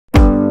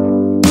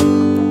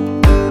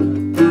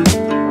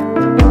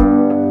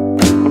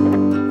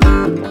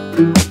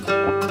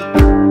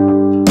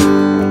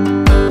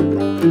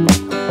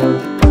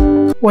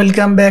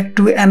Welcome back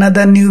to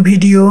another new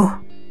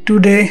video.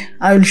 Today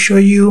I will show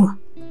you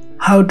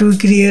how to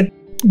create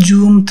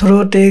zoom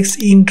through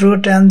text intro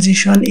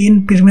transition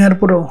in Premiere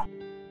Pro.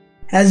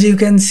 As you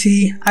can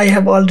see, I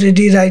have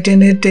already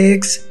written a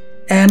text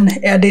and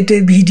added a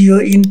video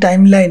in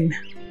timeline.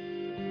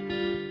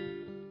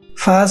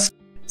 First,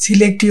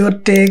 select your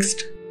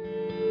text.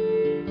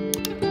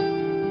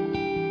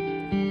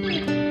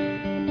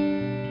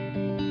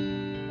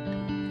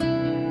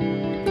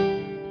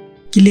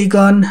 Click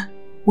on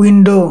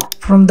Window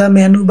from the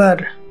menu bar.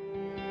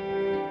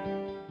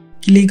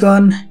 Click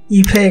on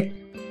Effect.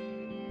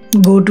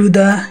 Go to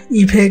the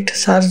Effect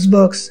search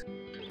box.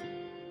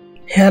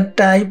 Here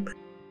type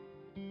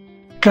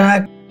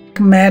Track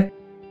Matte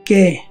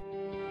K.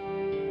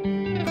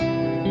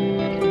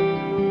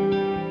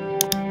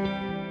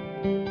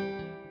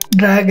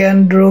 Drag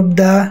and drop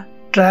the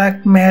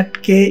Track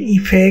Matte K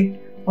effect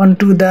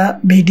onto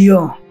the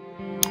video.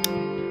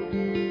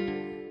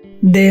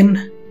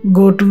 Then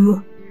go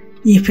to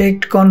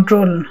Effect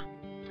Control.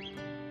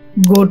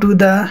 Go to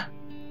the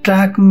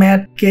Track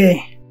Matte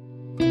K.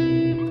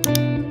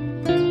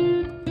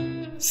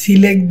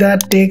 Select the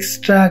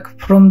text track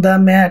from the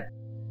matte.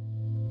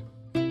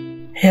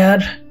 Here,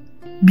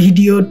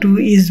 video 2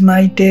 is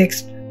my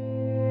text.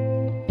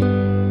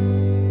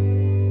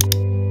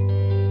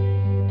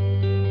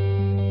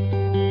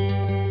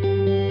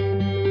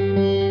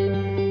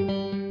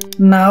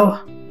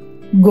 Now,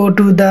 go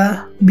to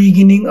the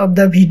beginning of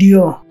the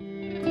video.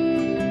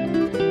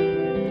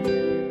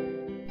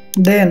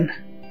 Then,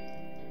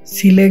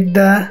 select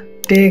the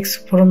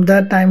text from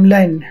the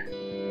timeline.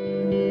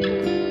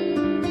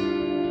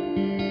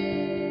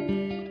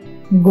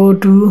 Go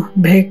to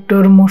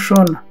Vector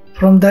Motion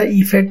from the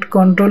Effect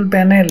Control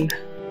panel.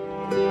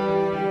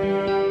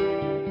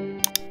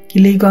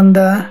 Click on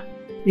the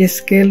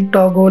Scale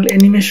Toggle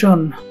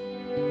Animation.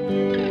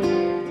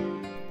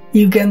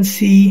 You can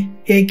see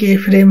a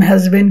keyframe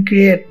has been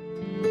created.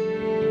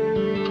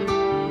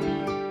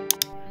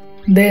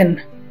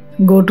 Then,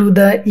 go to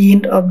the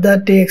end of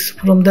the text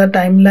from the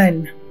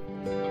timeline.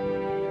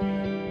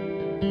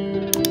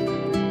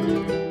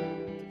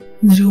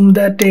 Zoom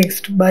the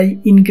text by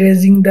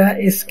increasing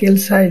the scale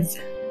size.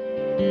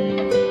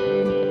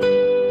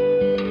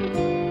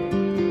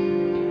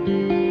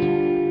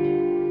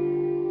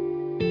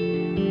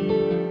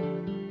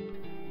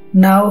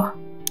 Now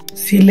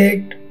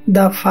select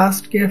the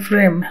first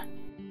keyframe.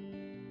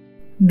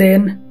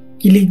 Then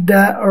click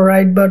the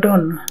right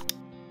button.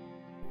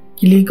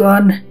 Click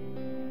on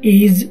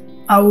Ease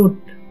Out.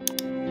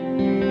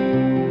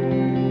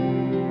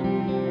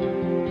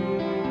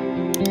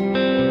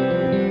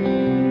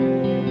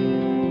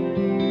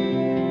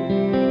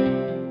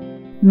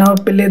 Now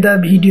play the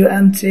video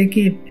and check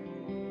it.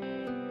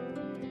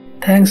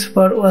 Thanks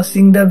for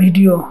watching the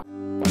video.